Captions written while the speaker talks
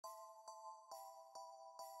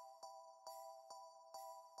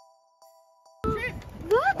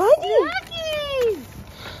Look, Buddy. Yorkies.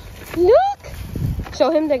 Look!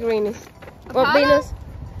 Show him the greenies. Well, Venus.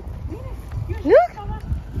 Look!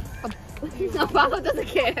 Apollo doesn't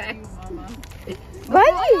care.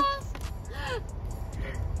 Buddy!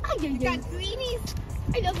 You got greenies.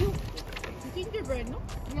 I love you. Gingerbread, no?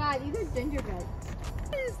 Yeah, these are gingerbread.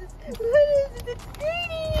 What is this? It's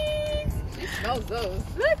greenies. She smells those.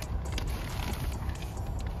 Look.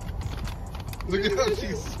 Look at how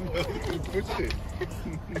she smells and pushed it.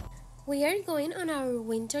 We are going on our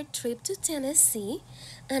winter trip to Tennessee,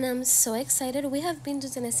 and I'm so excited. We have been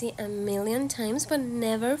to Tennessee a million times, but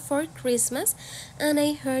never for Christmas. And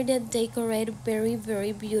I heard that they decorate very,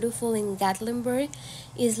 very beautiful in Gatlinburg.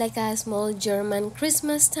 It's like a small German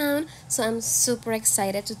Christmas town, so I'm super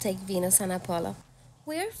excited to take Venus and Apollo.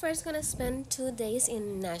 We are first gonna spend 2 days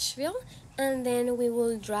in Nashville, and then we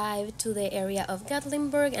will drive to the area of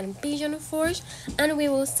Gatlinburg and Pigeon Forge, and we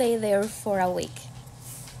will stay there for a week.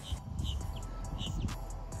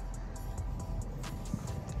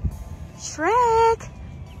 Shrek!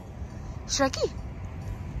 Shreky!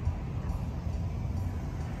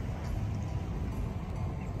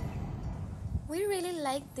 We really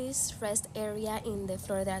like this rest area in the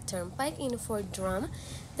Florida Turnpike in Fort Drum.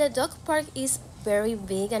 The dog park is very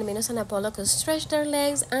big, and Venus and Apollo could stretch their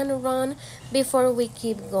legs and run before we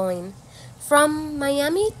keep going. From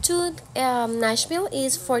Miami to Nashville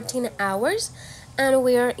is 14 hours, and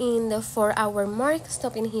we are in the 4-hour mark,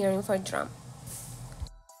 stopping here in Fort Drum.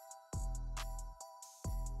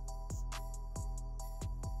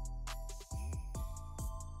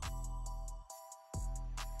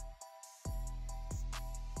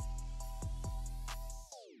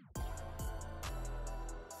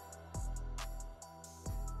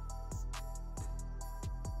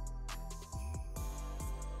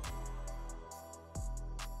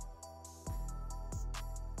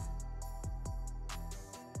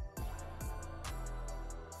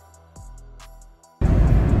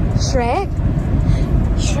 Shrek?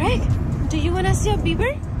 Shrek, do you want to see a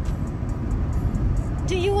beaver?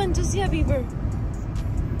 Do you want to see a beaver?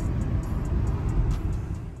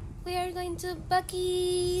 We are going to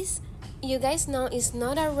Buc-ee's. You guys know it's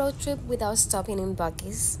not a road trip without stopping in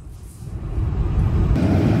Buc-ee's.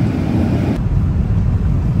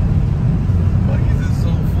 Buc-ee's is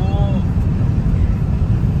so full.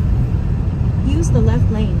 Use the left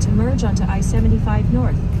lane to merge onto I-75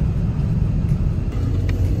 North.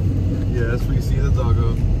 Yes, we see the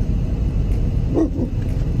doggo.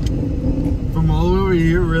 From all the way over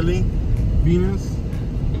here, really? Venus?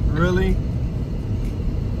 Really?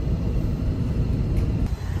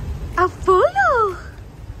 Apollo!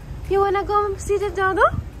 You wanna go see the doggo?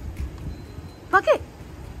 Bucket!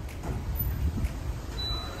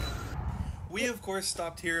 We of course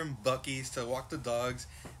stopped here in Buc-ee's to walk the dogs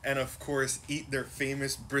and of course eat their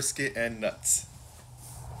famous brisket and nuts.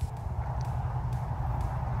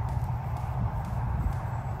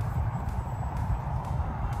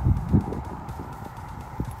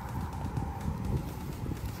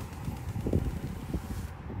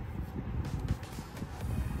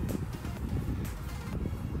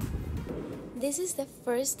 This is the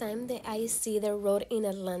first time that I see the road in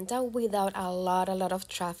Atlanta without a lot of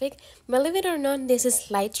traffic. Believe it or not, this is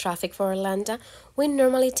light traffic for Atlanta. We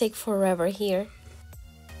normally take forever here.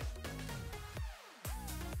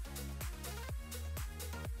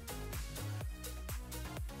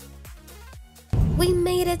 We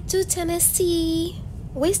made it to Tennessee.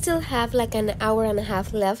 We still have like an hour and a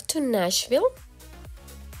half left to Nashville.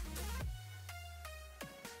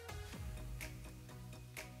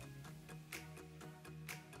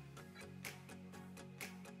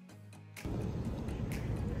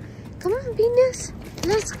 Come on, Venus,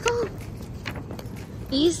 let's go.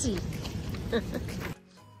 Easy.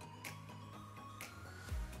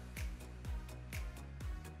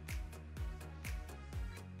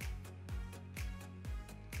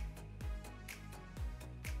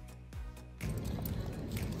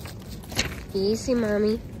 Easy,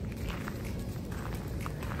 mommy.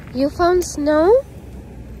 You found snow?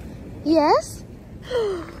 Yes?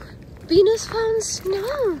 Venus found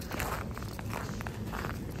snow.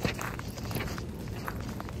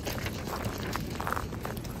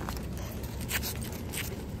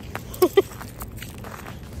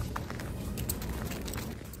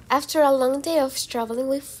 After a long day of traveling,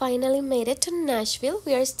 we finally made it to Nashville.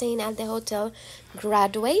 We are staying at the Hotel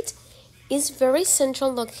Graduate. It's very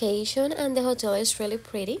central location and the hotel is really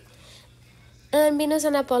pretty. And Venus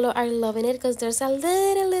and Apollo are loving it because there's a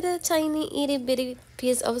little tiny itty bitty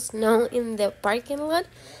piece of snow in the parking lot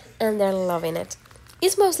and they're loving it.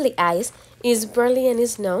 It's mostly ice, it's barely any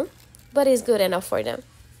snow, but it's good enough for them.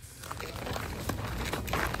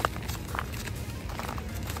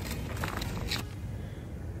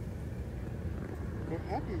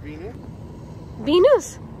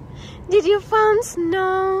 Venus, did you found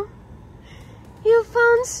snow? You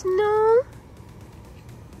found snow?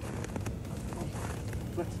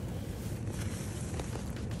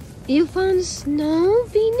 You found snow,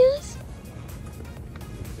 Venus?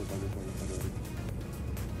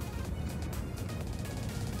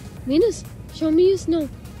 Venus, show me your snow.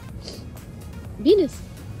 Venus.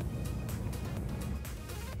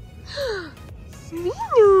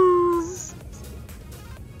 Venus.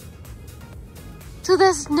 To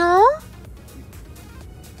the snow?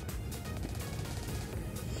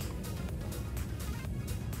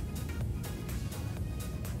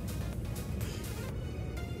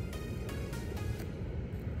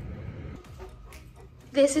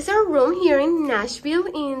 This is our room here in Nashville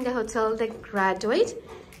in the Hotel The Graduate.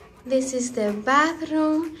 This is the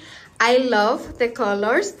bathroom. I love the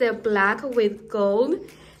colors, the black with gold,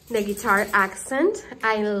 the guitar accent.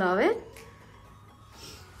 I love it.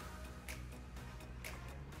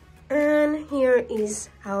 And here is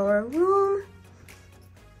our room.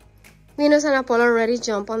 Venus and Apollo already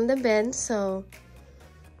jump on the bed, so...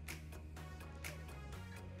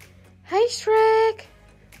 Hi, Shrek!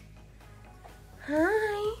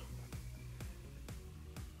 Hi!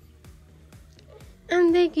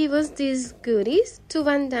 And they give us these goodies, 2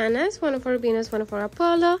 bandanas, one for Venus, one for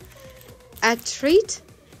Apollo, a treat,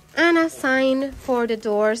 and a sign for the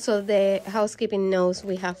door so the housekeeping knows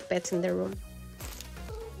we have pets in the room.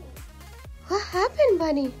 What happened,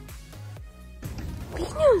 buddy?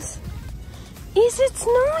 Venus, is it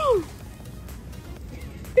snowing?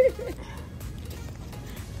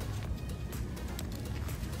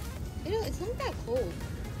 You know, it's not that cold.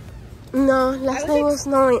 No, last night it was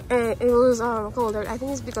snowing. It was colder. I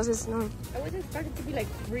think it's because it's snowing. I was expecting to be like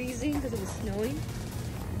freezing because it was snowing,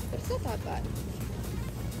 but it's not that bad.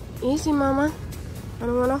 Easy, Mama. I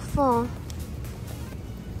don't want to fall.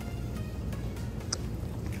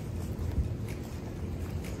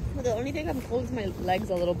 Well, the only thing I'm cold is my legs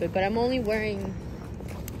a little bit, but I'm only wearing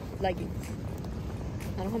leggings.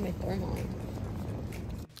 I don't have my thermal on.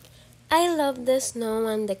 I love the snow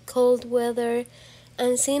and the cold weather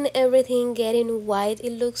and seeing everything getting white.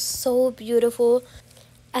 It looks so beautiful.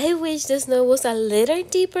 I wish the snow was a little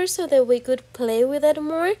deeper so that we could play with it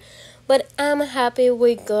more, but I'm happy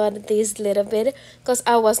we got this little bit because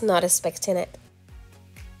I was not expecting it.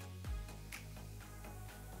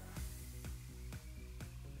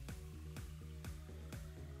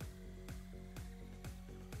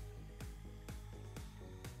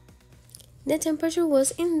 The temperature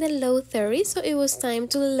was in the low 30s, so it was time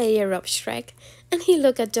to layer up Shrek, and he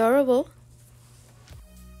looked adorable.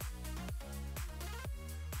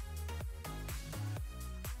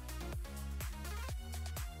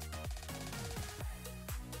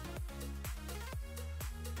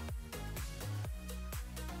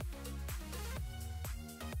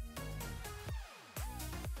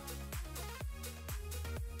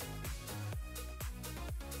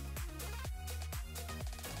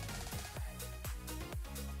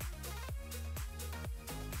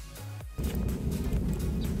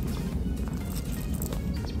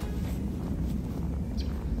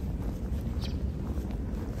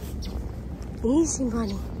 Easy,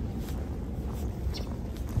 buddy.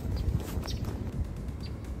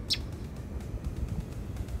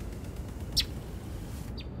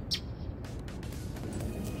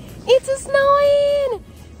 It's snowing!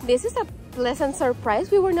 This is a pleasant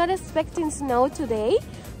surprise. We were not expecting snow today,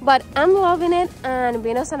 but I'm loving it, and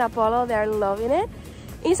Venus and Apollo, they're loving it.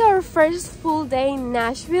 It's our first full day in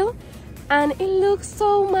Nashville, and it looks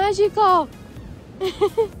so magical.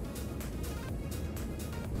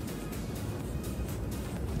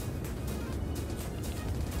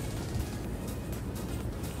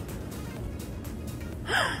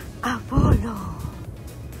 Apollo,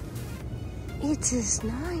 it's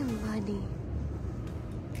snowing, buddy.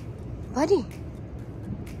 Buddy.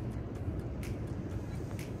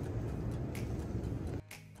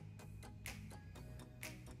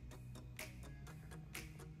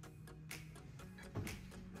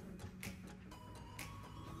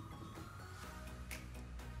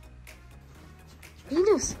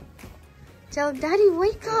 Venus, tell Daddy,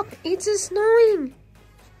 wake up. It's snowing.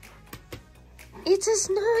 It's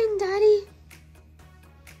snowing, Daddy.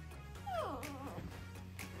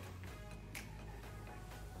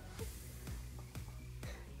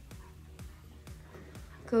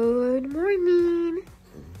 Good morning.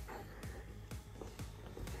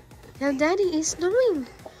 Tell Daddy, it's snowing.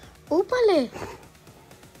 Upale.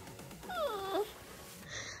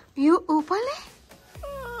 You upale?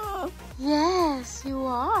 Yes, you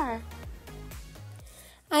are.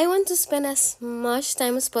 I want to spend as much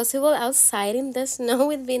time as possible outside in the snow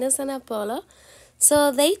with Venus and Apollo.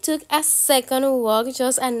 So they took a second walk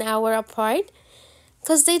just an hour apart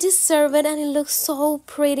because they deserve it and it looks so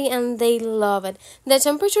pretty and they love it. The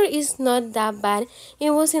temperature is not that bad.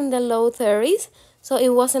 It was in the low 30s, so it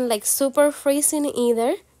wasn't like super freezing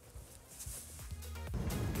either.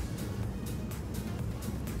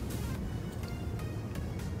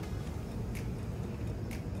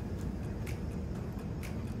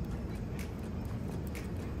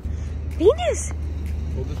 Venus!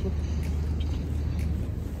 Hold this one.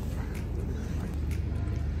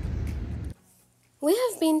 We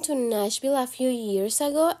have been to Nashville a few years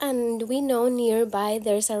ago and we know nearby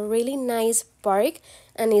there's a really nice park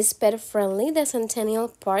and it's pet friendly, the Centennial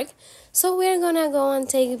Park. So we're gonna go and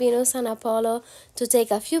take Venus and Apollo to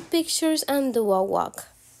take a few pictures and do a walk.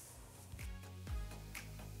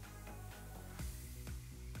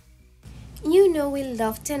 You know we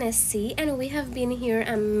love Tennessee and we have been here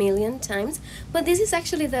a million times, but this is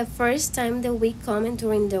actually the first time that we come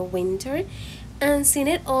during the winter. And seeing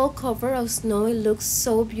it all covered of snow, it looks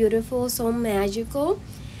so beautiful, so magical.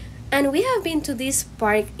 And we have been to this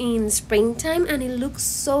park in springtime and it looks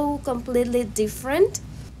so completely different.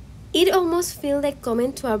 It almost feels like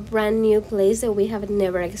coming to a brand new place that we have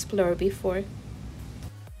never explored before.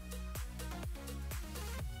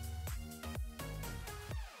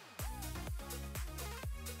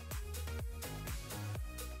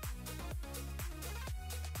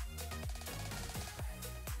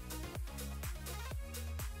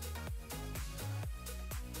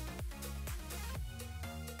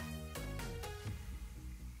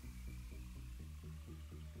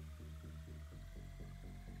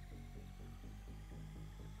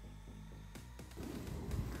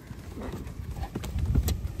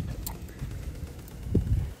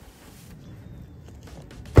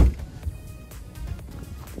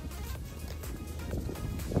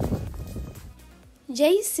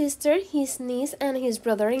 Jay's sister, his niece, and his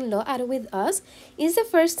brother-in-law are with us. It's the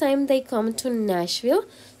first time they come to Nashville,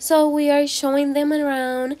 so we are showing them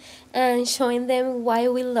around and showing them why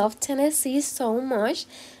we love Tennessee so much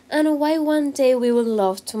and why one day we would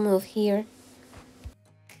love to move here.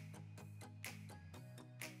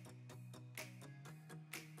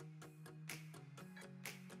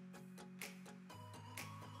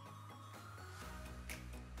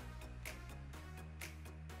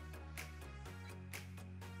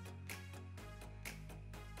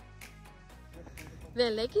 The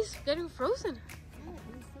lake is getting frozen.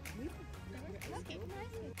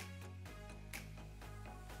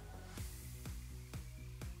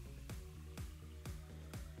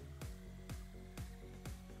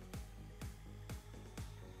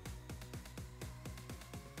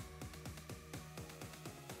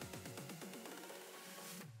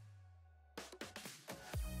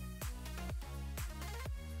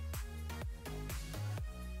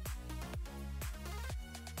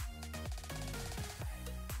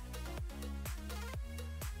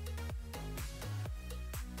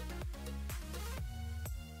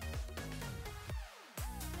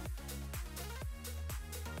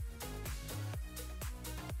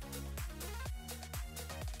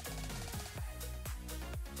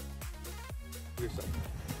 Yes, sir.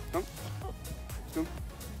 Come. Come.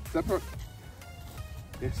 Step her.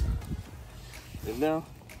 Yes. And now,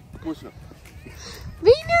 push up.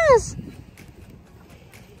 Venus!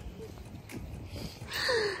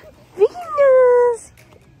 Venus!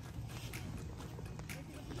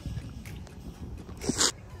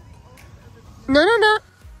 No, no, no.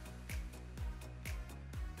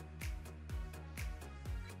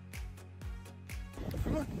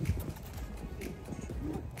 Come on.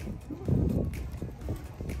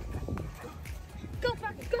 Go,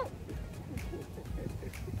 Pocket, go!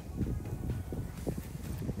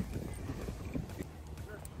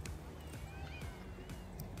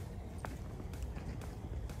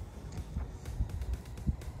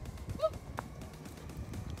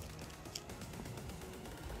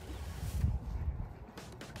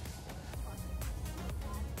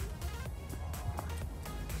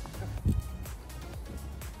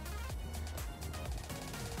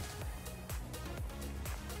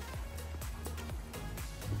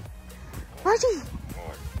 Marty!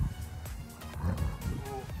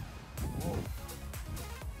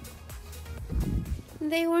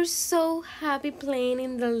 They were so happy playing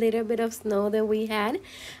in the little bit of snow that we had.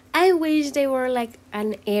 I wish they were like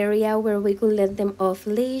an area where we could let them off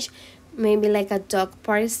leash, maybe like a dog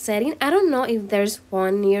park setting. I don't know if there's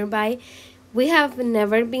one nearby. We have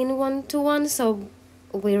never been one to one, so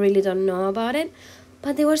we really don't know about it.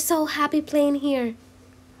 But they were so happy playing here.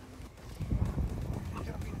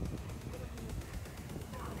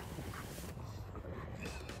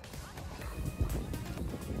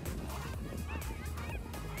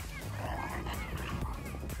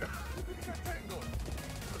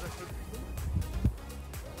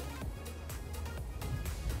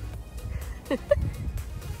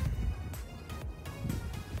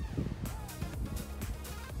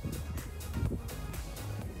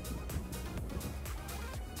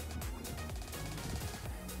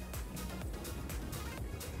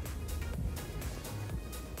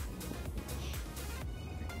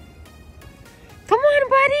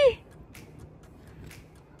 buddy.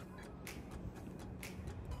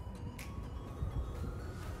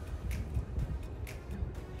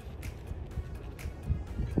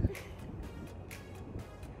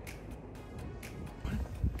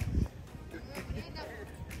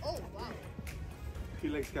 Oh, wow. He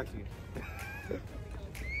likes catching it.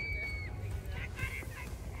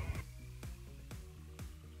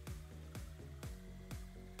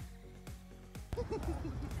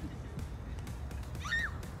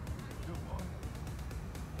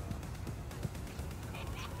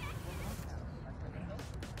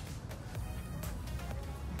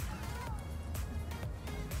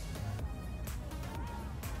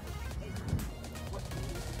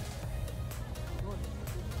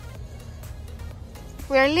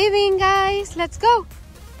 We're leaving, guys. Let's go.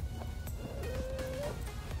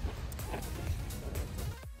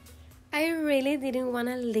 I really didn't want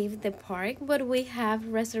to leave the park, but we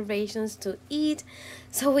have reservations to eat,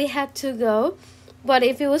 so we had to go. But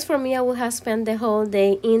if it was for me, I would have spent the whole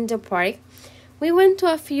day in the park. We went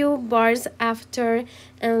to a few bars after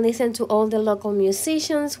and listened to all the local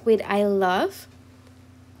musicians, which I love.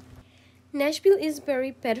 Nashville is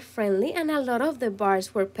very pet friendly, and a lot of the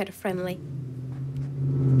bars were pet friendly.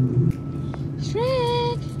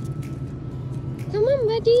 Shrek! Come on,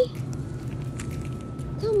 buddy.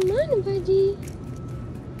 Come on, buddy.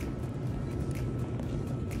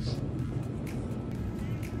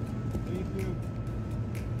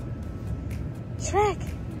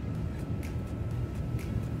 Shrek!